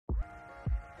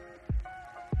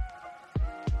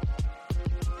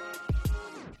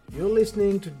You're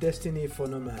listening to Destiny for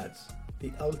Nomads,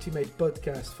 the ultimate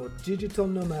podcast for digital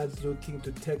nomads looking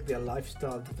to take their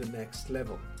lifestyle to the next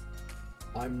level.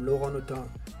 I'm Laurent Autin,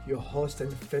 your host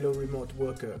and fellow remote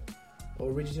worker.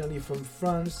 Originally from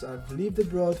France, I've lived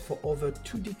abroad for over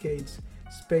 2 decades,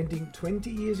 spending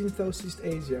 20 years in Southeast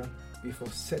Asia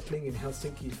before settling in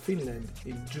Helsinki, Finland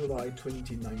in July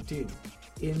 2019.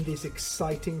 In this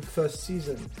exciting first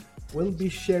season, we'll be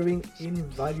sharing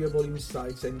invaluable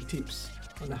insights and tips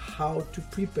on how to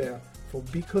prepare for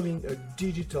becoming a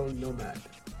digital nomad.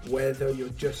 Whether you're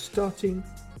just starting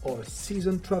or a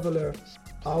seasoned traveler,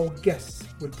 our guests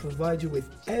will provide you with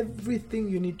everything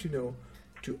you need to know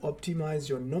to optimize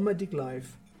your nomadic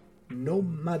life, no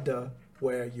matter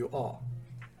where you are.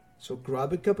 So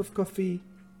grab a cup of coffee,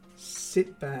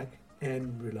 sit back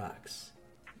and relax.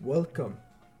 Welcome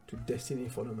to Destiny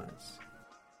for Nomads.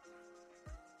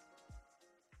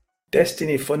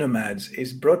 Destiny for Nomads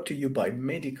is brought to you by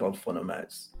Medical for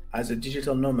Nomads. As a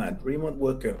digital nomad, remote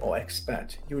worker, or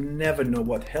expat, you never know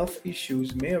what health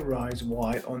issues may arise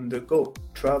while on the go.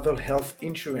 Travel health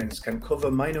insurance can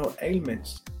cover minor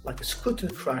ailments like a scooter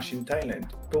crash in Thailand.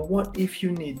 But what if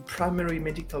you need primary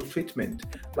medical treatment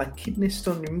like kidney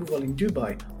stone removal in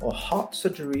Dubai or heart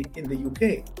surgery in the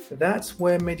UK? That's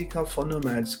where Medical for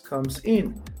Nomads comes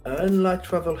in. Unlike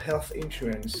travel health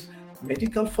insurance,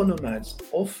 Medical for Nomads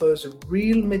offers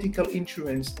real medical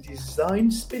insurance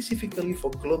designed specifically for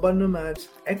global nomads,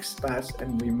 expats,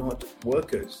 and remote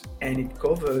workers. And it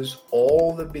covers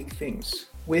all the big things.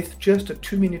 With just a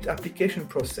 2-minute application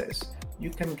process,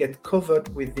 you can get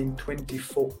covered within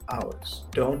 24 hours.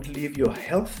 Don't leave your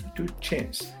health to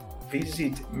chance.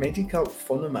 Visit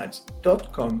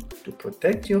medicalfornomads.com to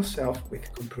protect yourself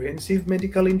with comprehensive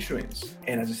medical insurance.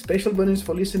 And as a special bonus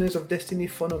for listeners of Destiny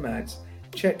for Nomads,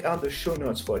 check out the show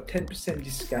notes for a 10%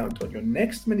 discount on your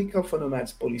next Medical for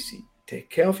Nomads policy. Take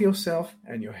care of yourself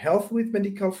and your health with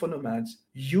Medical for Nomads.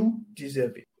 You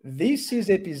deserve it. This is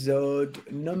episode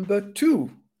number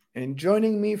 2. And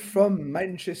joining me from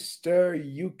Manchester,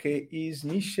 UK is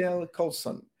Michelle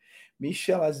Coulson.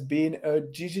 Michelle has been a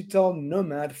digital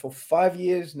nomad for 5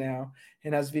 years now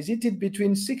and has visited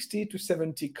between 60 to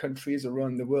 70 countries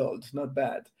around the world. Not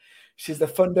bad. She's the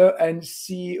founder and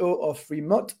CEO of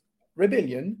Remote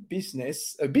Rebellion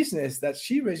business, a business that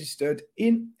she registered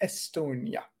in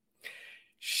Estonia.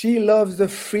 She loves the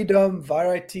freedom,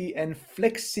 variety, and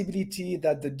flexibility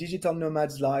that the digital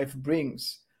nomad's life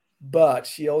brings. But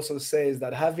she also says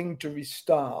that having to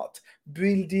restart,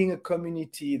 building a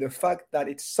community, the fact that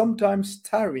it's sometimes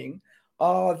tiring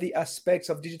are the aspects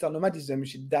of digital nomadism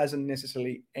she doesn't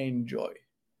necessarily enjoy.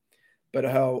 But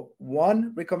her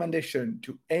one recommendation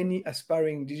to any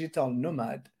aspiring digital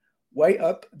nomad: weigh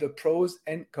up the pros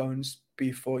and cons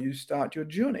before you start your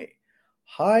journey.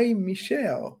 Hi,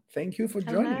 Michelle. Thank you for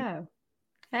joining. Hello.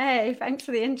 Hey, thanks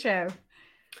for the intro.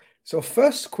 So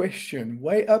first question,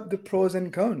 weigh up the pros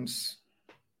and cons.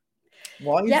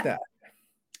 Why is that?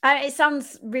 It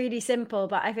sounds really simple,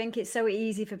 but I think it's so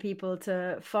easy for people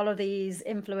to follow these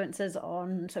influencers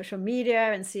on social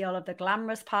media and see all of the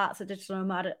glamorous parts of digital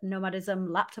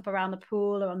nomadism, laptop around the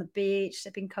pool or on the beach,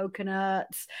 sipping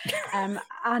coconuts.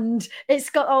 And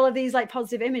it's got all of these like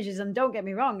positive images. And don't get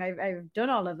me wrong, I've done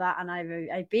all of that and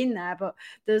I've been there, but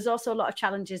there's also a lot of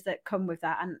challenges that come with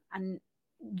that. And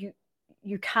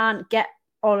you can't get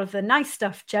all of the nice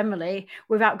stuff generally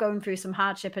without going through some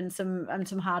hardship and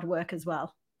some hard work as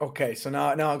well. Okay, so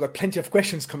now I've got plenty of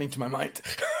questions coming to my mind.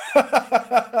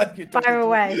 Fire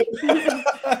away.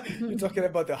 You're talking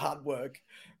about the hard work,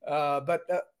 but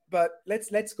let's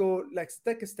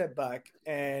take a step back.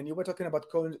 And you were talking about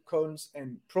cons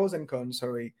and pros and cons.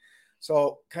 Sorry.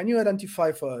 So can you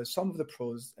identify for us some of the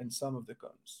pros and some of the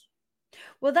cons?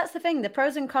 Well, that's the thing. The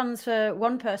pros and cons for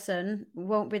one person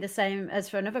won't be the same as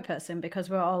for another person because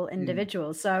we're all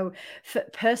individuals. So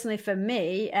personally, for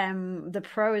me, the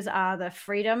pros are the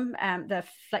freedom, the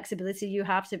flexibility you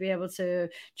have to be able to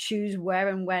choose where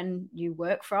and when you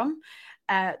work from.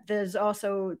 There's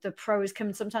also the pros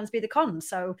can sometimes be the cons.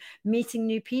 So meeting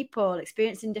new people,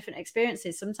 experiencing different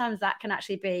experiences, sometimes that can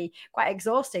actually be quite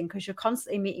exhausting because you're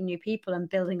constantly meeting new people and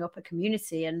building up a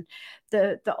community. And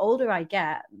the older I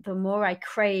get, the more I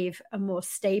crave a more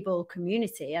stable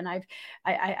community. And I've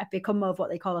become more of what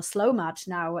they call a slow mad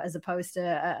now, as opposed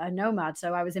to a nomad.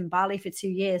 So I was in Bali for 2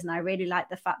 years and I really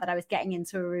liked the fact that I was getting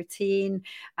into a routine.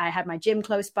 I had my gym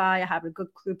close by. I had a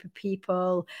good group of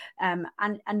people. And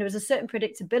there was a certain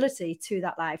predictability to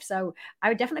that life. So I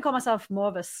would definitely call myself more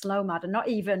of a slow mad, and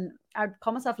I'd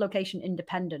call myself location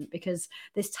independent, because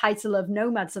this title of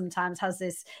nomad sometimes has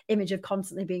this image of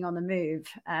constantly being on the move.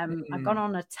 I've gone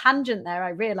on a tangent there, I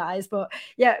realize, but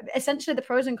yeah, essentially the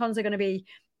pros and cons are going to be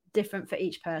different for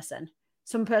each person.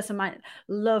 Some person might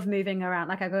love moving around.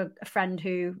 Like I got a friend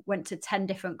who went to 10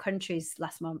 different countries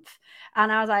last month,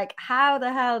 and I was like, how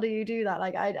the hell do you do that?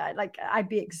 Like I'd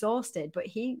be exhausted, but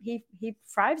he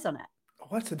thrives on it.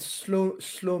 What's a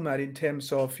slow mad in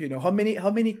terms of, how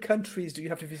many countries do you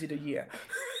have to visit a year?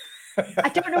 I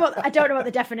don't know what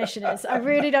the definition is. I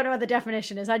really don't know what the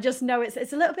definition is. I just know it's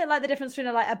a little bit like the difference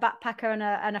between a backpacker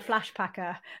and a flash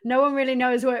packer. No one really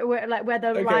knows where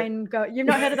the line goes. You've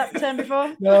not heard of that term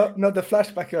before? No, not the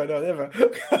flash packer. No, never.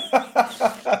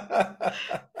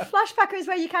 Flash packer is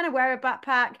where you kind of wear a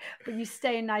backpack, but you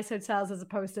stay in nice hotels as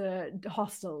opposed to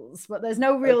hostels. But there's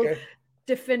no real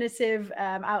definitive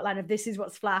outline of this is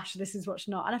what's flash, this is what's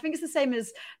not. And I think it's the same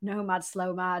as nomad,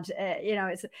 slow mad.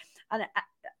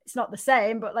 It's not the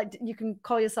same, but like you can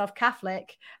call yourself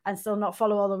Catholic and still not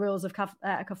follow all the rules of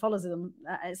Catholicism.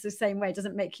 It's the same way. It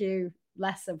doesn't make you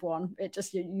less of one. It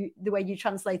just the way you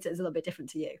translate it is a little bit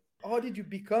different to you. How did you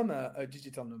become a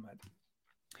digital nomad?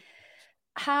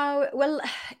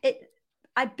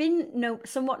 I've been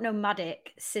somewhat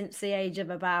nomadic since the age of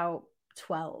about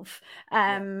 12.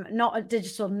 Not a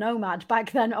digital nomad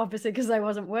back then, obviously, because I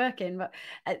wasn't working, but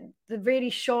the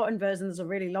really shortened version is a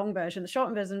really long version. The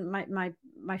shortened version,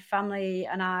 my family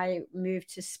and I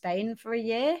moved to Spain for a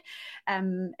year.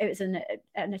 It was an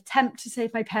attempt to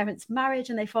save my parents' marriage,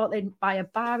 and they thought they'd buy a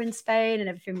bar in Spain and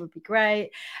everything would be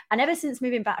great. And ever since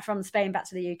moving back from Spain back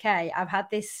to the UK, I've had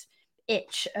this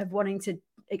itch of wanting to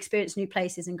experience new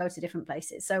places and go to different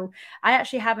places. So I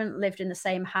actually haven't lived in the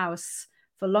same house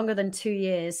for longer than 2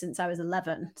 years since I was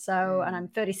 11. So, and I'm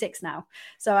 36 now.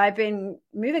 So I've been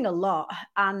moving a lot,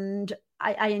 and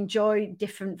I enjoy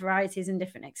different varieties and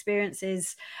different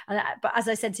experiences. But as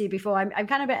I said to you before, I'm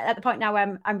kind of at the point now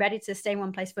where I'm ready to stay in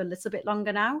one place for a little bit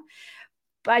longer now.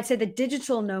 But I'd say the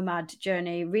digital nomad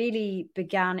journey really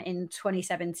began in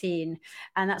 2017.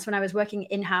 And that's when I was working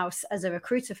in-house as a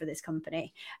recruiter for this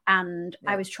company. And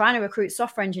I was trying to recruit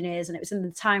software engineers. And it was in the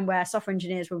time where software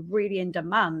engineers were really in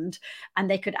demand and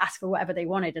they could ask for whatever they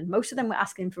wanted. And most of them were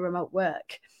asking for remote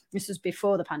work. This was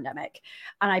before the pandemic.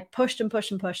 And I pushed and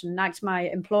pushed and pushed and nagged my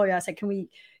employer. I said, can we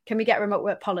get a remote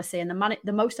work policy? And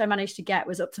the most I managed to get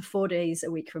was up to 4 days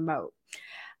a week remote.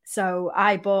 So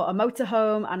I bought a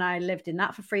motorhome and I lived in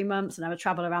that for 3 months, and I would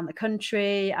travel around the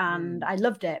country, and I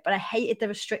loved it. But I hated the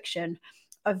restriction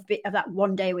of that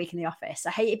 1 day a week in the office. I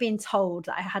hated being told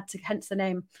that I had to, hence the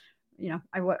name,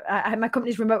 my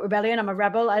company's Remote Rebellion. I'm a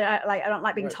rebel. I don't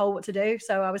like being told what to do.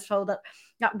 So I was told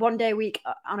that 1 day a week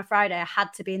on a Friday, I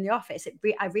had to be in the office.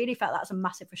 I really felt that was a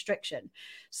massive restriction.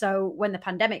 So when the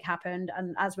pandemic happened,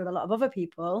 and as with a lot of other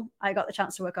people, I got the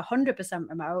chance to work 100%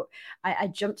 remote. I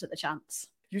jumped at the chance.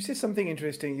 You said something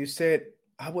interesting. You said,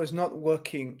 I was not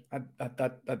working at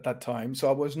that time. So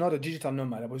I was not a digital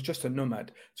nomad. I was just a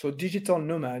nomad. So digital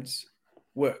nomads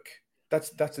work.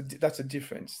 That's a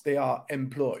difference. They are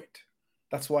employed.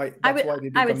 That's why they become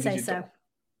digital. I would say so.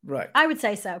 Right. I would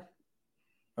say so.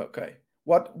 Okay.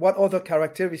 What other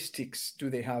characteristics do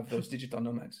they have, those digital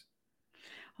nomads?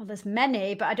 Well, there's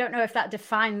many, but I don't know if that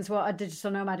defines what a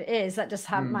digital nomad is. That just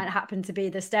might happen to be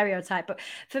the stereotype. But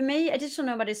for me, a digital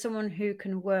nomad is someone who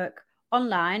can work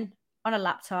online on a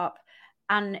laptop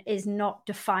and is not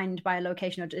defined by a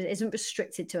location, or isn't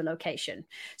restricted to a location.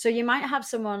 So you might have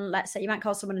someone, let's say you might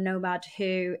call someone a nomad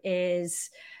who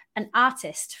is an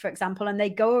artist, for example, and they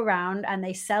go around and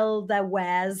they sell their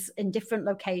wares in different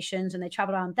locations and they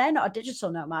travel around. They're not a digital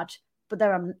nomad, but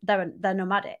they're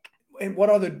nomadic. And what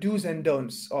are the do's and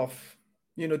don'ts of,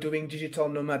 doing digital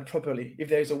nomad properly? If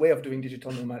there is a way of doing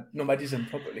digital nomadism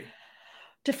properly.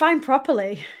 Define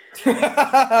properly.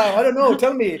 I don't know.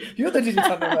 Tell me. You're the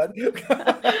digital nomad.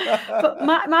 But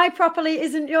my properly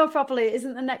isn't your properly,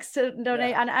 isn't the next to donate.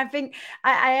 Yeah. And I think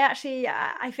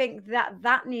I think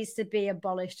that needs to be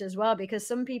abolished as well, because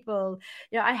some people,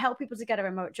 I help people to get a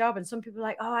remote job, and some people are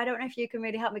like, oh, I don't know if you can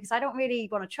really help me because I don't really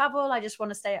want to travel. I just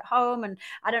want to stay at home, and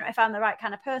I don't know if I'm the right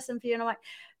kind of person for you. And I'm like,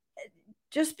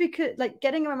 just because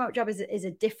getting a remote job is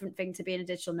a different thing to being a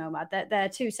digital nomad. They're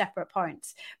two separate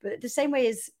points. But the same way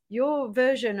as your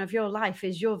version of your life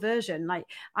is your version.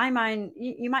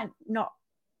 You might not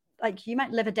like you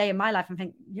might live a day in my life and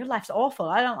think your life's awful.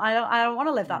 I don't want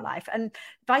to live that life, and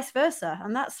vice versa,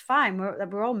 and that's fine.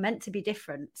 We're all meant to be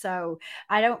different. So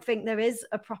I don't think there is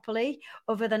a properly,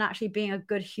 other than actually being a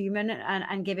good human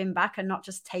and giving back and not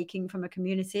just taking from a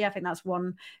community. I think that's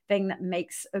one thing that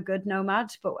makes a good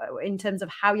nomad. But in terms of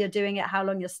how you're doing it, how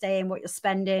long you're staying, what you're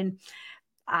spending,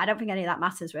 I don't think any of that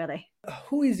matters really.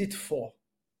 Who is it for,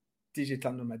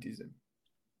 digital nomadism?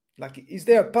 Like, is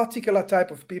there a particular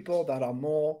type of people that are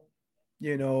more,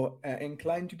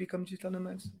 inclined to become digital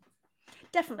nomads?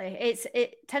 Definitely.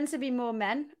 It tends to be more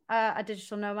men are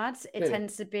digital nomads. It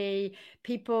tends to be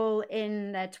people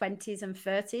in their 20s and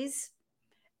 30s.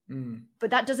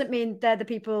 But that doesn't mean they're the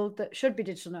people that should be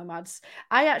digital nomads.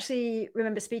 I actually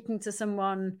remember speaking to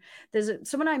someone. There's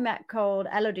someone I met called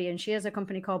Elodie, and she has a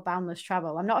company called Boundless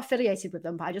Travel. I'm not affiliated with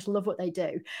them, but I just love what they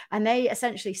do. And they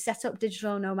essentially set up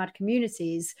digital nomad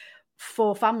communities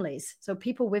for families, so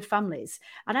people with families.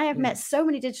 And I have met so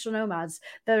many digital nomads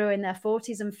that are in their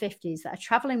 40s and 50s that are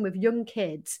traveling with young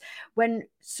kids, when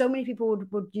so many people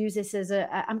would use this as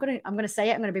I'm going to say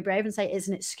it, I'm going to be brave and say it's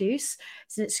an excuse.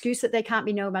 It's an excuse that they can't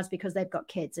be nomads because they've got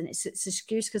kids, and it's an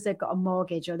excuse because they've got a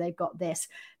mortgage or they've got this.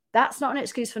 That's not an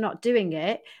excuse for not doing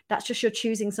it. That's just you're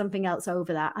choosing something else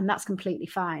over that, and that's completely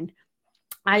fine.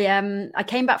 I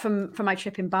came back from my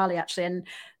trip in Bali actually, and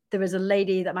there was a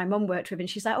lady that my mum worked with, and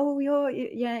she's like, "Oh,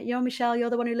 you're Michelle. You're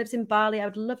the one who lives in Bali. I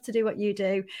would love to do what you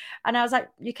do." And I was like,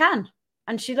 "You can."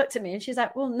 And she looked at me and she's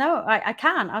like, "Well, no, I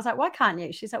can't." I was like, "Why can't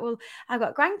you?" She's like, "Well, I've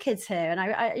got grandkids here, and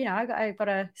I got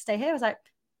to stay here." I was like,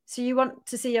 "So you want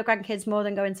to see your grandkids more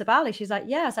than going to Bali?" She's like,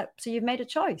 "Yeah." I was like, "So you've made a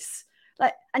choice."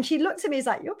 Like, and she looked at me,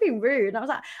 like, "You're being rude." And I was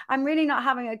like, "I'm really not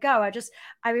having a go.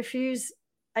 I refuse."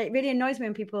 It really annoys me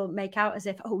when people make out as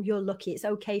if, "Oh, you're lucky, it's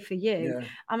okay for you." Yeah.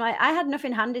 I'm like, I had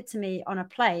nothing handed to me on a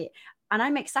plate, and I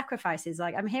make sacrifices.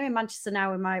 Like, I'm here in Manchester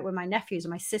now with my nephews and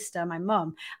my sister and my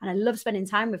mum, and I love spending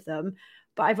time with them.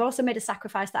 But I've also made a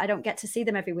sacrifice that I don't get to see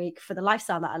them every week for the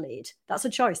lifestyle that I lead. That's a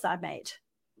choice that I've made.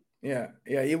 Yeah.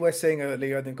 You were saying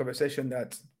earlier in the conversation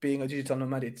that being a digital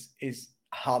nomad is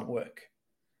hard work.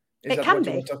 Is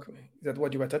that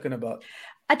what you were talking about?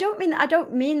 I don't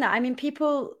mean that. I mean,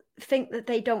 people think that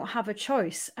they don't have a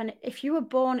choice. And if you were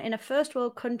born in a first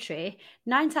world country,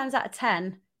 9 times out of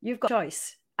 10, you've got a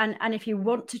choice. And if you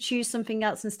want to choose something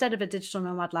else instead of a digital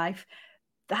nomad life,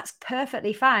 that's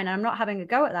perfectly fine. I'm not having a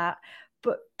go at that.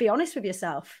 But be honest with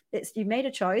yourself. You made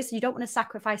a choice. You don't want to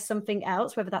sacrifice something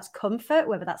else, whether that's comfort,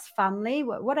 whether that's family,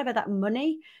 whatever that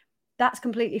money, that's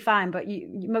completely fine. But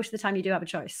you most of the time you do have a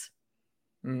choice.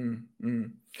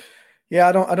 Yeah,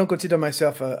 I don't consider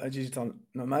myself a digital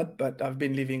nomad, but I've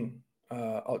been living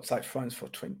outside France for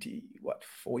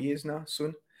 4 years now,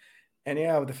 soon. And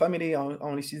yeah, with the family, I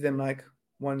only see them like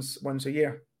once a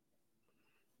year.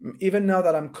 Even now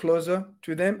that I'm closer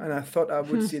to them, and I thought I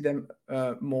would see them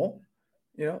more,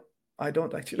 I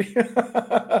don't actually.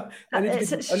 a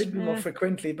little bit more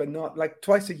frequently, but not like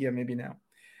twice a year, maybe now.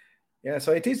 Yeah,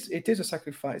 so it is a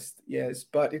sacrifice, yes,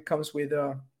 but it comes with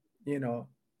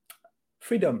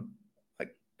freedom,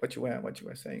 like what you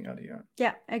were saying earlier.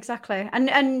 Yeah, exactly.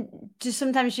 And just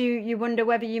sometimes you wonder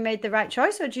whether you made the right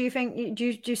choice, or do you think do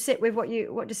you sit with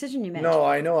what decision you made? No,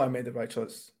 I know I made the right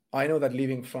choice. I know that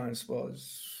leaving France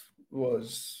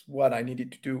was what I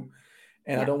needed to do,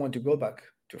 and I don't want to go back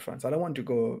to France. I don't want to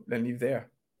go and live there.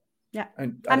 Yeah,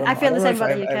 and I feel the same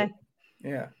about the UK.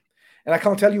 Yeah, and I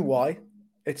can't tell you why.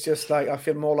 It's just like I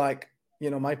feel more like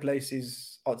my place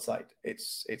is outside.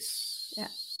 It's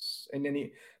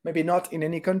in maybe not in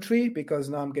any country, because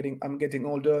now I'm getting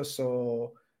older,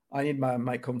 so I need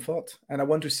my comfort and I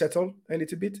want to settle a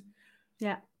little bit.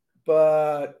 Yeah,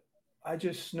 but I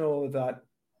just know that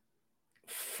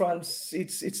France,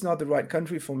 it's not the right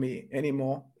country for me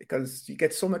anymore, because you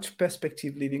get so much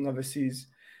perspective living overseas.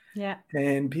 Yeah,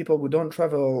 and people who don't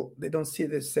travel, they don't see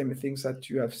the same things that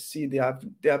you have seen. They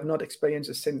have not experienced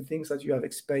the same things that you have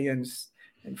experienced.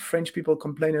 And French people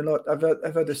complain a lot. I've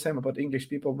heard the same about English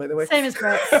people, by the way. Same as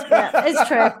Brits. Yeah, it's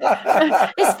true.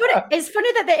 It's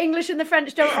funny that the English and the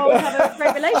French don't always have a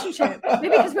great relationship. Maybe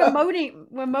because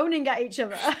we're moaning at each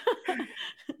other.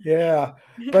 Yeah,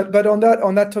 but on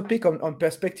that topic, on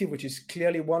perspective, which is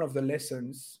clearly one of the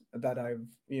lessons that I've,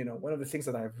 one of the things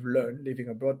that I've learned living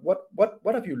abroad. What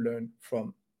have you learned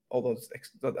from all those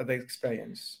the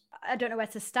experience? I don't know where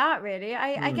to start, really.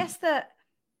 I guess that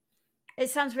it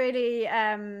sounds really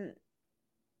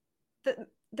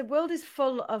the world is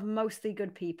full of mostly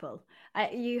good people.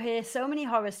 You hear so many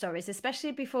horror stories,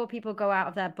 especially before people go out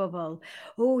of their bubble.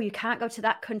 Oh, you can't go to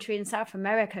that country in South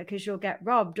America because you'll get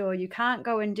robbed, or you can't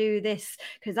go and do this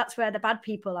because that's where the bad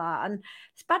people are. And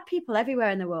there's bad people everywhere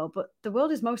in the world, but the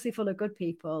world is mostly full of good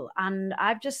people. And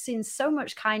I've just seen so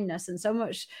much kindness and so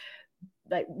much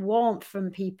like warmth from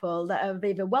people that have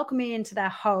either welcomed me into their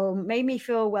home, made me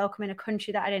feel welcome in a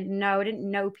country that I didn't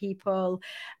know people.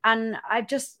 And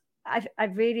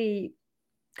I've really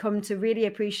come to really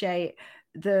appreciate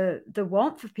the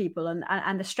warmth of people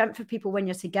and the strength of people when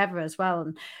you're together as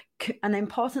well. And the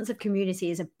importance of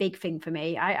community is a big thing for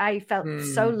me. I felt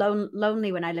so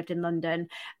lonely when I lived in London,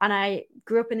 and I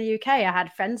grew up in the UK. I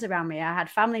had friends around me. I had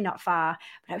family not far,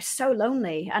 but I was so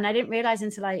lonely. And I didn't realize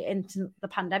until the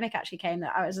pandemic actually came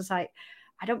that I was just like,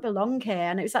 I don't belong here.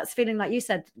 And it was that feeling, like you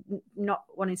said, not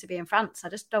wanting to be in France. I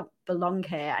just don't belong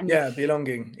here. And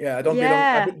belonging. Yeah, I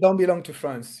don't belong to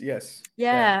France. Yes.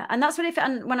 Yeah. And that's what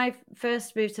and when I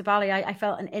first moved to Bali, I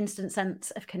felt an instant sense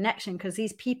of connection because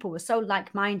these people were so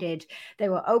like-minded. They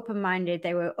were open-minded.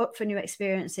 They were up for new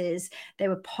experiences. They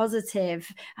were positive.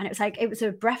 And it was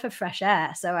a breath of fresh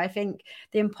air. So I think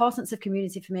the importance of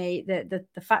community for me, the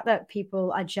fact that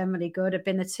people are generally good have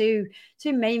been the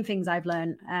two main things I've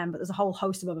learned. But there's a whole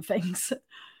host of other things.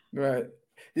 Right.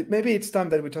 Maybe it's time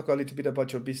that we talk a little bit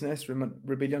about your business,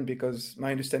 Rebellion, because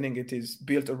my understanding it is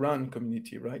built around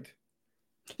community, right?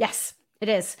 Yes, it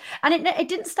is. And it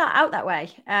didn't start out that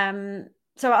way.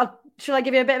 Shall I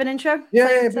give you a bit of an intro?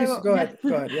 Yeah, please go ahead.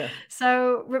 Yeah.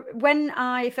 So when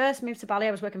I first moved to Bali,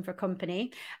 I was working for a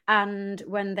company. And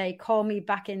when they called me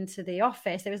back into the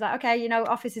office, they was like, okay,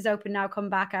 office is open now, come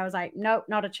back. I was like, nope,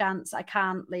 not a chance. I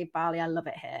can't leave Bali. I love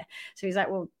it here. So he's like,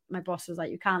 well, my boss was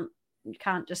like, you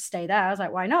can't just stay there. I was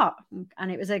like, why not?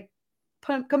 And it was a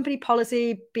company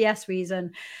policy BS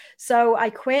reason. So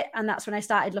I quit, and that's when I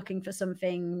started looking for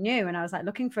something new. And I was like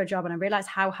looking for a job, and I realized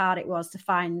how hard it was to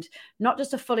find not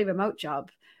just a fully remote job,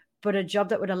 but a job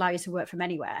that would allow you to work from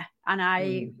anywhere. And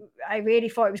I really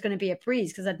thought it was going to be a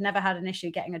breeze because I'd never had an issue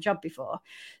getting a job before.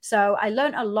 So I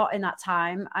learned a lot in that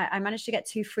time. I managed to get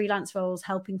 2 freelance roles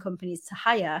helping companies to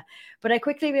hire, but I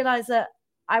quickly realized that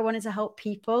I wanted to help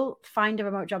people find a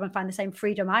remote job and find the same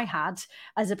freedom I had,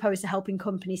 as opposed to helping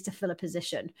companies to fill a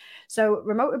position. So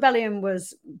Remote Rebellion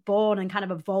was born and kind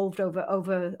of evolved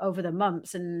over the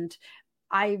months. And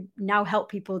I now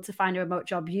help people to find a remote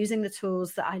job using the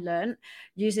tools that I learned,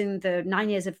 using the 9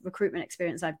 years of recruitment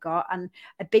experience I've got. And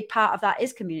a big part of that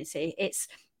is community. It's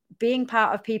being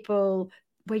part of people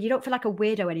where you don't feel like a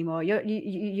weirdo anymore.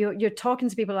 You're talking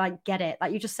to people like, get it.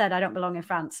 Like you just said, I don't belong in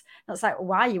France. That's like,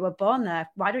 why? You were born there.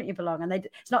 Why don't you belong? And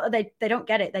it's not that they don't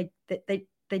get it.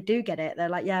 They do get it. They're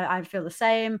like, yeah, I feel the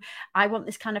same. I want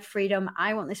this kind of freedom.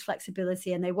 I want this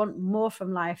flexibility. And they want more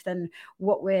from life than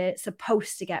what we're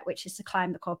supposed to get, which is to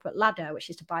climb the corporate ladder, which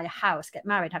is to buy a house, get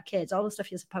married, have kids, all the stuff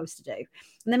you're supposed to do.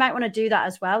 And they might want to do that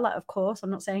as well. Like, of course,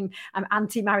 I'm not saying I'm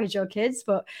anti-marriage or kids,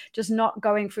 but just not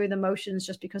going through the motions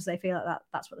just because they feel like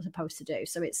that's what they're supposed to do.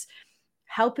 So it's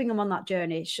helping them on that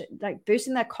journey, like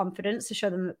boosting their confidence to show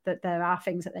them that there are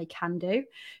things that they can do,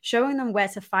 showing them where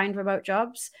to find remote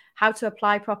jobs, how to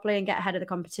apply properly and get ahead of the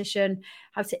competition,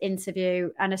 how to interview,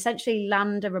 and essentially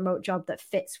land a remote job that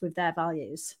fits with their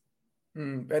values.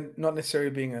 And not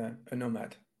necessarily being a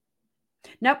nomad.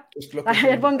 Nope. I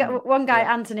had one guy,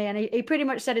 Anthony, and he pretty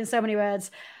much said in so many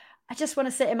words, I just want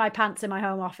to sit in my pants in my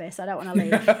home office. I don't want to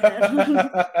leave.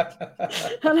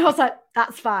 And I was like,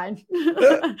 that's fine.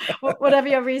 Whatever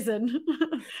your reason.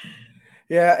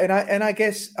 Yeah. And I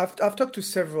guess I've talked to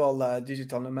several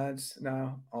digital nomads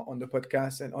now on the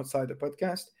podcast and outside the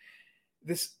podcast.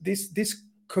 This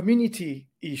community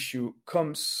issue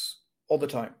comes all the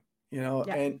time,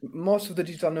 and most of the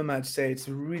digital nomads say it's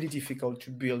really difficult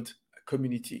to build a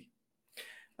community.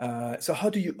 So how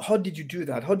did you do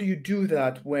that? How do you do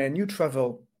that when you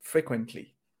travel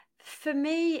frequently? For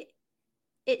me,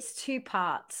 it's 2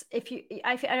 parts.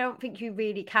 I don't think you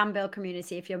really can build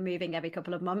community if you're moving every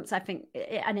couple of months. I think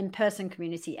an in-person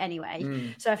community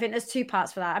anyway. So I think there's 2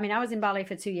 parts for that. I mean, I was in Bali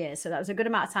for 2 years, so that was a good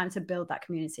amount of time to build that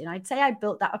community. And I'd say I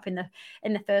built that up in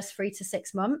the first 3 to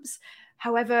 6 months.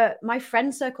 However, my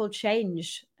friend circle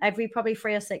changed every probably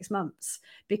 3 or 6 months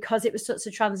because it was such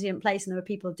a transient place and there were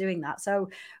people doing that. So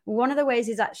one of the ways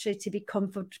is actually to be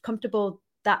comfortable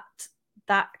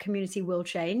that community will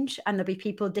change and there'll be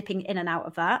people dipping in and out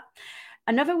of that.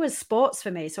 Another was sports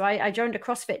for me. So I joined a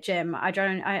CrossFit gym.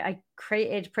 I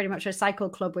created pretty much a cycle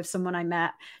club with someone I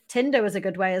met. Tinder was a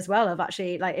good way as well of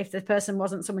actually, like, if the person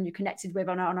wasn't someone you connected with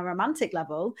on a romantic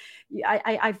level,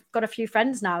 I've got a few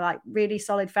friends now, like really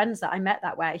solid friends that I met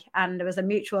that way. And there was a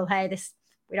mutual, hey,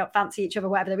 we don't fancy each other,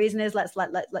 whatever the reason is,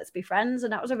 let's be friends.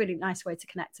 And that was a really nice way to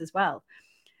connect as well.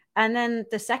 And then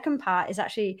the second part is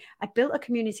actually, I built a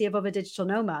community of other digital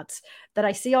nomads that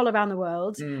I see all around the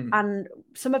world. And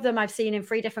some of them I've seen in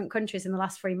 3 different countries in the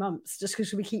last 3 months, just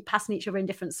because we keep passing each other in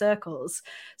different circles.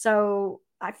 So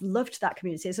I've loved that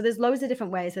community. So there's loads of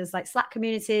different ways. There's like Slack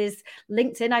communities,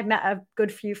 LinkedIn, I've met a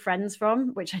good few friends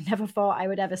from, which I never thought I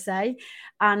would ever say.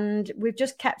 And we've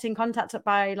just kept in contact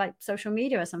by like social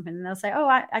media or something. And they'll say, oh,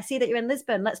 I see that you're in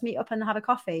Lisbon. Let's meet up and have a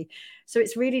coffee. So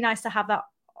it's really nice to have that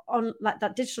on like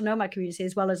that digital nomad community,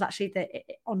 as well as actually the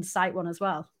on-site one as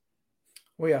well.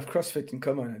 We have CrossFit in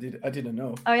common. I didn't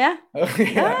know. Oh yeah? Oh,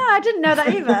 yeah. I didn't know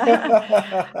that either.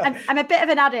 I'm a bit of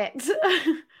an addict.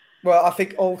 Well, I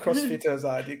think all CrossFitters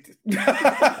are addicted.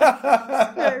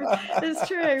 It's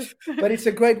true. But it's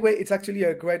a great way. It's actually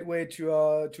a great way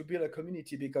to build a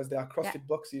community, because there are CrossFit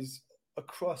boxes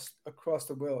across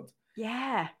the world.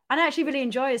 Yeah. And I actually really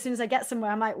enjoy it. As soon as I get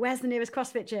somewhere, I'm like, where's the nearest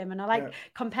CrossFit gym? And I like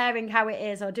comparing how it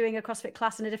is, or doing a CrossFit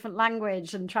class in a different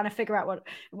language and trying to figure out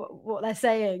what they're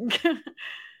saying.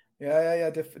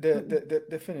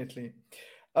 Definitely.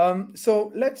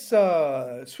 So let's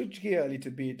switch gear a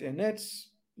little bit, and let's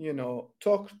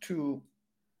talk to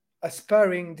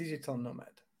aspiring digital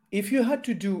nomad. If you had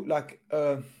to do like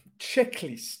a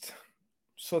checklist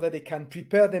so that they can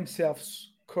prepare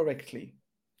themselves correctly,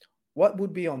 what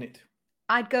would be on it?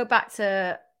 I'd go back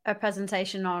to a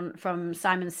presentation from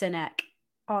Simon Sinek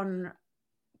on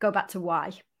go back to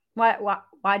why. Why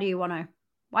do you want to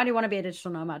be a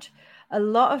digital nomad? A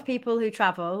lot of people who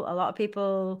travel, a lot of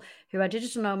people who are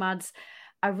digital nomads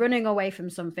are running away from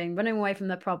something, running away from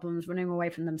their problems, running away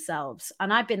from themselves.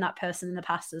 And I've been that person in the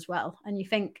past as well. And you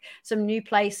think some new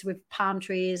place with palm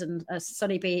trees and a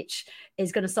sunny beach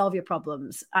is going to solve your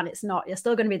problems. And it's not. You're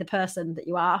still going to be the person that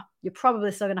you are. You're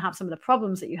probably still going to have some of the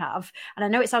problems that you have. And I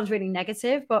know it sounds really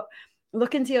negative, but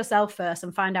look into yourself first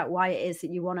and find out why it is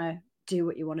that you want to do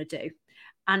what you want to do.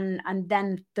 And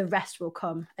then the rest will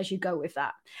come as you go with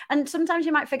that. And sometimes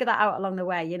you might figure that out along the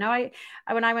way.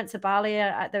 When I went to Bali,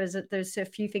 there was a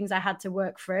few things I had to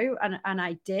work through, and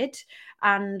I did.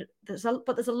 And there's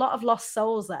a lot of lost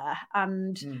souls there.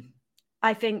 And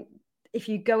I think if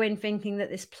you go in thinking that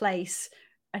this place,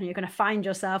 and you're going to find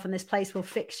yourself, and this place will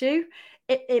fix you,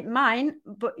 it might,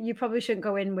 but you probably shouldn't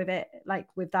go in with it like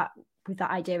with that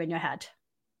idea in your head.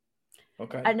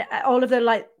 Okay. And all of the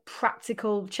like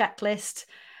practical checklist,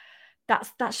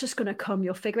 that's just going to come.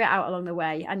 You'll figure it out along the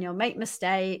way, and you'll make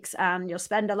mistakes, and you'll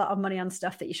spend a lot of money on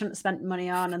stuff that you shouldn't have spent money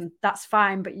on, and that's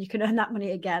fine, but you can earn that money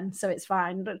again, so it's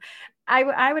fine. But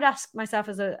I would ask myself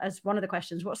as one of the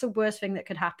questions, what's the worst thing that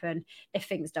could happen if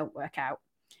things don't work out?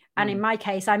 And in my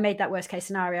case, I made that worst case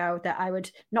scenario that I would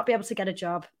not be able to get a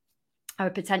job. I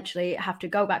would potentially have to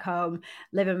go back home,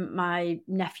 live in my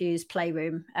nephew's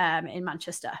playroom in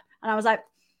Manchester. And I was like,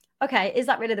 okay, is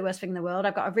that really the worst thing in the world?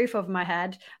 I've got a roof over my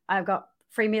head. I've got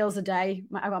 3 meals a day.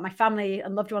 I've got my family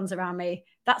and loved ones around me.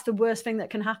 That's the worst thing that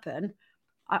can happen.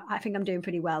 I think I'm doing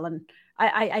pretty well. And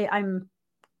I'm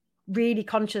really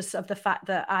conscious of the fact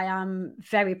that I am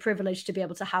very privileged to be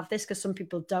able to have this, because some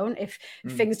people don't. If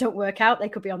things don't work out, they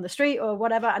could be on the street or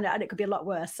whatever, and it could be a lot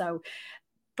worse. So,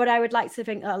 but I would like to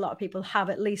think that a lot of people have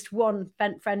at least one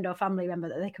friend or family member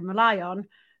that they can rely on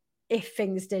if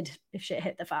shit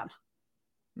hit the fan.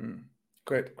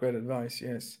 Great advice.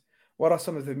 Yes. What are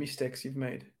some of the mistakes you've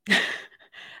made?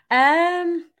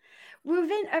 Around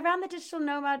the digital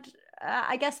nomad,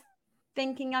 I guess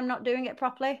thinking I'm not doing it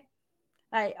properly.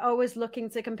 Always looking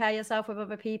to compare yourself with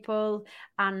other people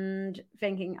and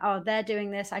thinking, oh, they're doing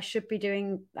this, I should be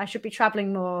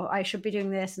traveling more, I should be doing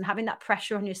this, and having that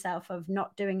pressure on yourself of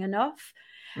not doing enough.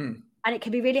 And it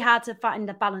can be really hard to find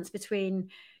the balance between,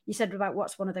 you said about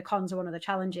what's one of the cons or one of the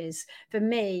challenges. For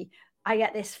me, I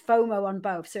get this FOMO on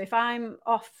both. So if I'm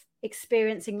off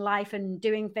experiencing life and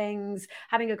doing things,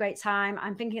 having a great time,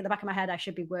 I'm thinking at the back of my head, I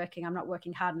should be working. I'm not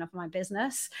working hard enough on my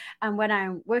business. And when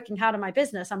I'm working hard on my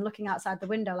business, I'm looking outside the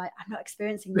window like, I'm not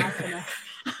experiencing life enough.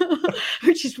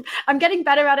 I'm getting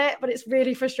better at it, but it's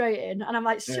really frustrating. And I'm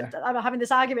like, I'm having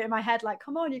this argument in my head, like,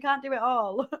 come on, you can't do it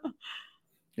all.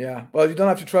 Yeah, well, you don't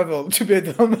have to travel to be a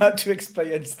nomad to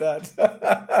experience that.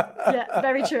 Yeah,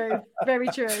 very true. Very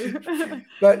true.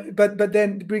 but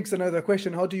then it brings another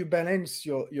question: how do you balance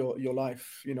your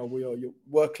life? Your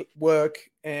work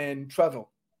and travel.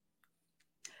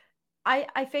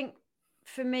 I think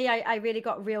for me, I really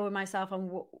got real with myself on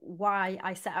why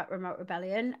I set out Remote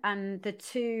Rebellion, and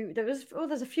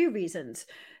there's a few reasons.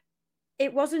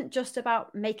 It wasn't just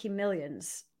about making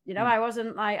millions. You know, I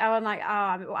wasn't like, I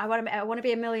want to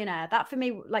be a millionaire. That for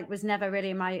me, like, was never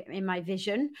really in my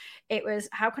vision. It was,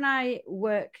 how can I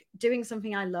work doing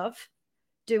something I love,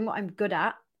 doing what I'm good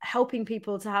at, helping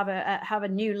people to have a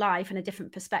new life and a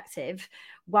different perspective,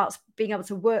 whilst being able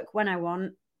to work when I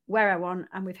want, where I want,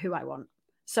 and with who I want.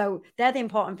 So they're the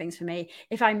important things for me.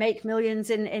 If I make millions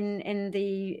in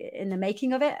the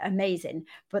making of it, amazing.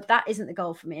 But that isn't the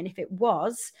goal for me. And if it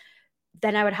was,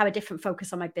 then I would have a different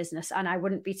focus on my business, and I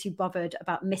wouldn't be too bothered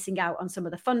about missing out on some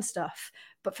of the fun stuff.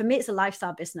 But for me, it's a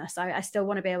lifestyle business. I still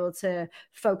want to be able to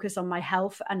focus on my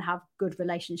health and have good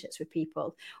relationships with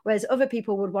people. Whereas other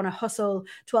people would want to hustle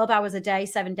 12 hours a day,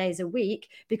 7 days a week,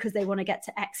 because they want to get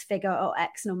to X figure or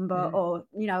X number, or,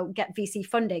 you know, get VC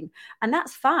funding. And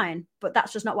that's fine, but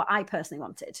that's just not what I personally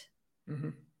wanted.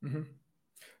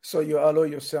 So you allow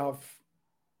yourself,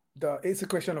 it's a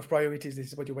question of priorities. This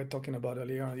is what you were talking about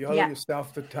earlier. You allow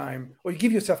yourself the time, or you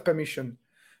give yourself permission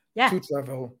to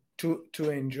travel, to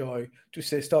enjoy, to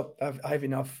say, stop, I have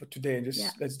enough for today, and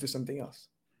just let's do something else.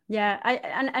 Yeah,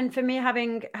 and for me,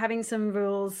 having some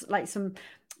rules, like some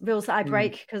rules that I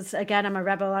break, because again, I'm a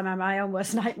rebel, I'm my own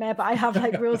worst nightmare, but I have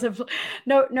like rules of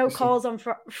no calls on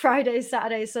Fridays,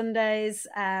 Saturdays, Sundays,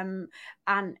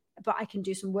 but I can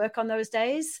do some work on those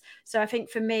days. So I think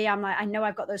for me, I'm like, I know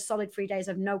I've got those solid 3 days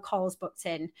of no calls booked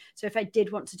in. So if I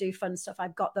did want to do fun stuff,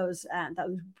 I've got those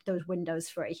windows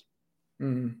free.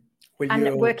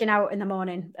 Working out in the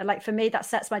morning, like for me, that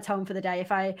sets my tone for the day.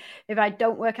 If I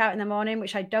don't work out in the morning,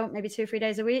 which I don't, maybe 2 or 3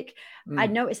 days a week, I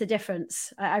notice a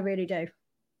difference. I really do.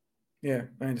 Yeah,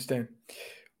 I understand.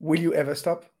 Will you ever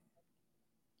stop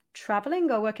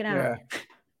traveling or working out?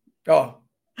 Oh,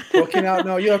 working out?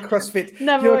 No, you're a CrossFit.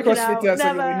 You're a CrossFitter, so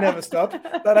you will never stop.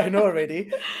 That I know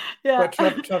already. But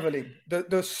traveling,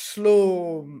 the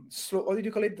slow. What did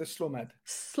you call it? The slow mad.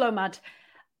 Slow mad.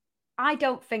 I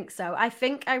don't think so. I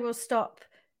think I will stop.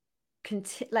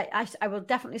 I will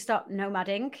definitely stop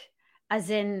nomading,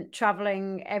 as in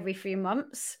traveling every 3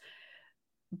 months.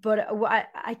 But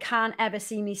I can't ever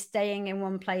see me staying in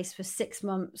one place for 6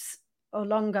 months or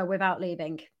longer without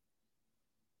leaving.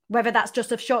 Whether that's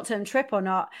just a short-term trip or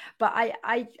not, but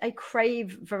I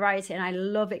crave variety and I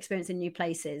love experiencing new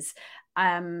places.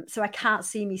 So I can't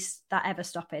see me that ever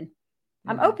stopping.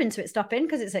 I'm open to it stopping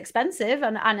because it's expensive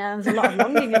and there's a lot of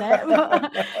longing in it.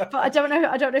 But I don't know.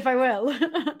 I don't know if I will.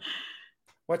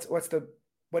 What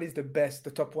is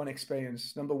the top one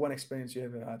experience, number one experience you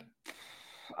ever had?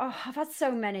 Oh, I've had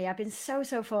so many. I've been so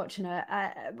fortunate.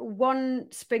 One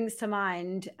springs to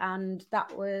mind, and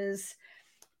that was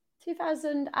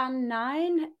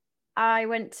 2009. I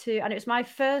went to, and it was my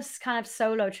first kind of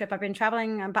solo trip. I've been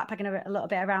traveling and backpacking a little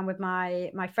bit around with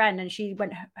my friend, and she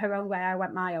went her own way. I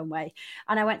went my own way,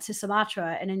 and I went to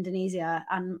Sumatra in Indonesia.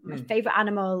 And my favorite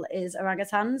animal is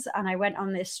orangutans. And I went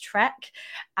on this trek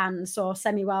and saw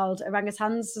semi-wild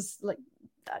orangutans. Just like,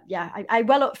 I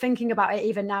well up thinking about it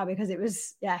even now, because it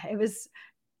was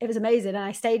amazing. And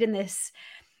I stayed in this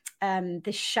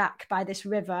shack by this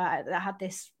river that had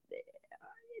this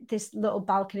little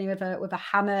balcony with a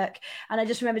hammock, and I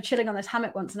just remember chilling on this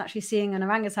hammock once and actually seeing an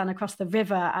orangutan across the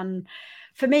river. And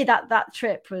for me, that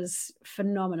trip was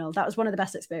phenomenal. That was one of the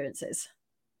best experiences.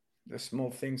 The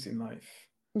small things in life.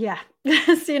 Yeah.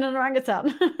 Seeing an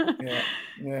orangutan.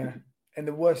 yeah. And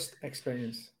the worst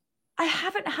experience?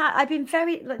 I've been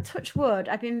very, touch wood,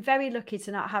 I've been very lucky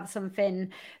to not have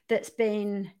something that's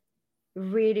been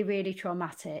really, really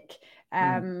traumatic.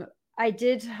 I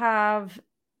did have,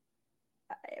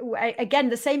 again,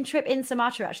 the same trip in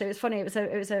Sumatra. Actually, it was funny. It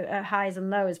was a highs and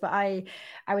lows. But I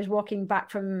was walking back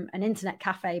from an internet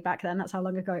cafe back then. That's how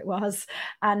long ago it was.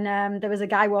 And there was a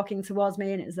guy walking towards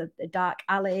me, and it was a dark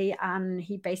alley. And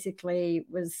he basically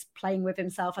was playing with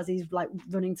himself as he's like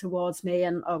running towards me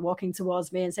and walking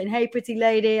towards me and saying, "Hey, pretty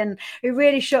lady." And it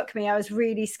really shook me. I was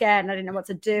really scared and I didn't know what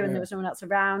to do. And there was no one else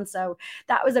around. So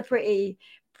that was a pretty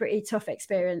tough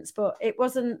experience. But it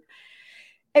wasn't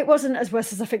as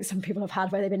worse as I think some people have had,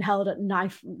 where they've been held at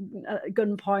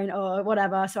gunpoint or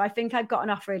whatever. So I think I've gotten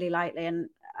off really lightly. And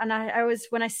I always,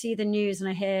 when I see the news and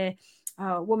I hear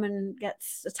a woman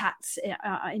gets attacked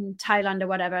in Thailand or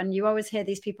whatever, and you always hear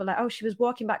these people like, oh, she was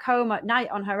walking back home at night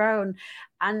on her own.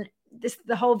 And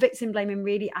the whole victim blaming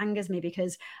really angers me,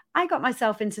 because I got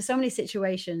myself into so many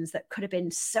situations that could have been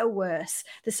so worse.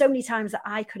 There's so many times that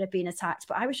I could have been attacked,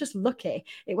 but I was just lucky.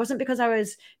 It wasn't because I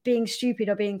was being stupid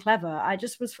or being clever. I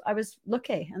was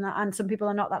lucky, and some people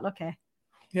are not that lucky.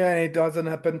 Yeah, and it doesn't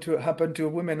happen to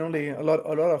women only. A lot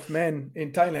of men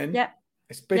in Thailand,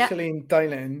 especially in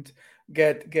Thailand,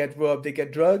 get robbed. They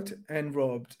get drugged and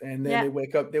robbed, and then they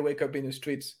wake up in the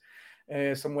streets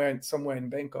somewhere in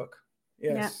Bangkok.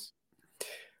 Yes.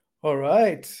 All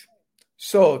right.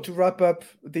 So to wrap up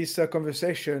this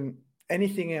conversation,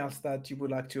 anything else that you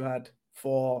would like to add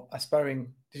for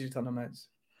aspiring digital nomads?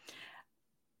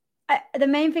 The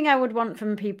main thing I would want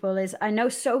from people is, I know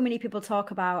so many people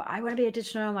talk about, I want to be a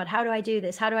digital nomad. How do I do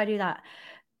this? How do I do that?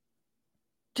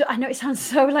 I know it sounds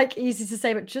so like easy to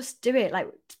say, but just do it. Like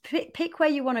pick where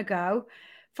you want to go,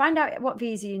 find out what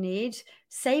visa you need,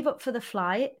 save up for the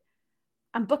flight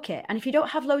and book it. And if you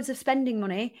don't have loads of spending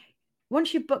money,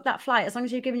 once you book that flight, as long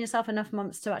as you've given yourself enough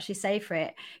months to actually save for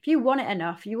it, if you want it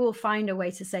enough, you will find a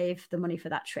way to save the money for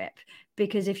that trip.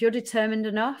 Because if you're determined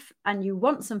enough and you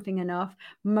want something enough,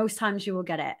 most times you will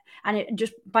get it. And it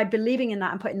just by believing in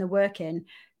that and putting the work in,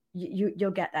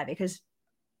 you'll get there, because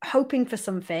hoping for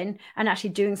something and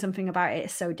actually doing something about it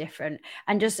is so different.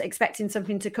 And just expecting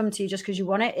something to come to you just because you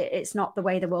want it, it's not the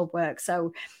way the world works.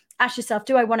 So ask yourself,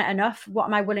 do I want it enough? What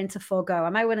am I willing to forego?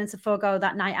 Am I willing to forego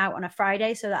that night out on a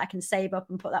Friday so that I can save up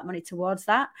and put that money towards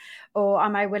that? Or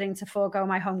am I willing to forego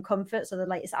my home comfort, so the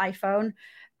latest iPhone?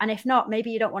 And if not,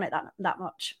 maybe you don't want it that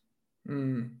much.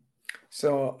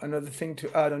 So another thing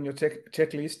to add on your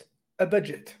checklist, a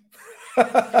budget.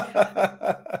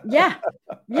 Yeah,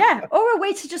 or a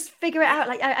way to just figure it out.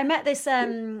 Like I met this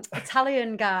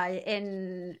Italian guy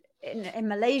in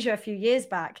Malaysia a few years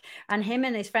back, and him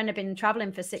and his friend had been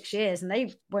traveling for 6 years, and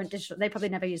they weren't digital. They probably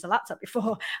never used a laptop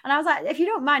before. And I was like, if you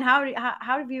don't mind, how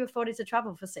have you afforded to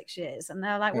travel for 6 years? And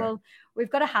they're like, well,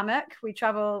 we've got a hammock. We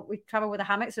travel with a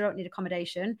hammock, so we don't need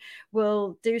accommodation.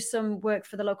 We'll do some work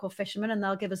for the local fishermen, and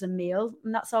they'll give us a meal,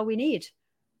 and that's all we need.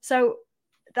 So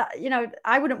that,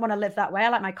 I wouldn't want to live that way. I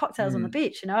like my cocktails on the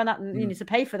beach, and that you need to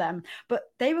pay for them. But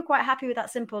they were quite happy with that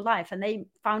simple life, and they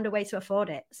found a way to afford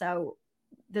it. So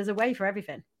there's a way for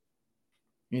everything.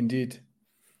 Indeed.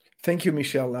 Thank you,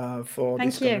 Michelle, for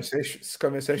this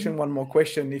conversation. One more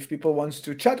question. If people want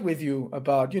to chat with you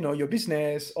about, your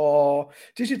business or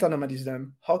digital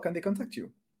nomadism, how can they contact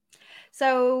you?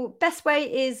 So best way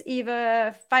is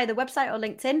either via the website or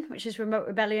LinkedIn, which is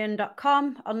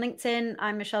remoterebellion.com. On LinkedIn,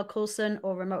 I'm Michelle Coulson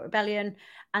or Remote Rebellion,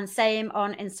 and same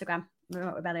on Instagram,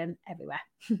 Remote Rebellion everywhere.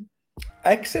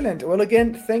 Excellent. Well,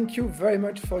 again, thank you very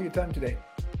much for your time today.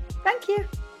 Thank you.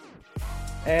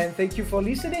 And thank you for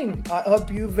listening. I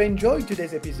hope you've enjoyed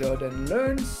today's episode and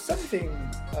learned something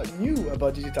new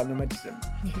about digital nomadism.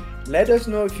 Let us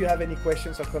know if you have any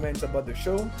questions or comments about the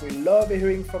show. We love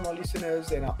hearing from our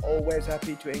listeners and are always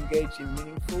happy to engage in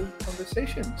meaningful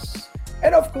conversations.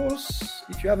 And of course,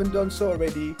 if you haven't done so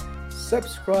already,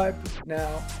 subscribe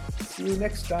now. See you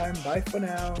next time. Bye for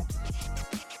now.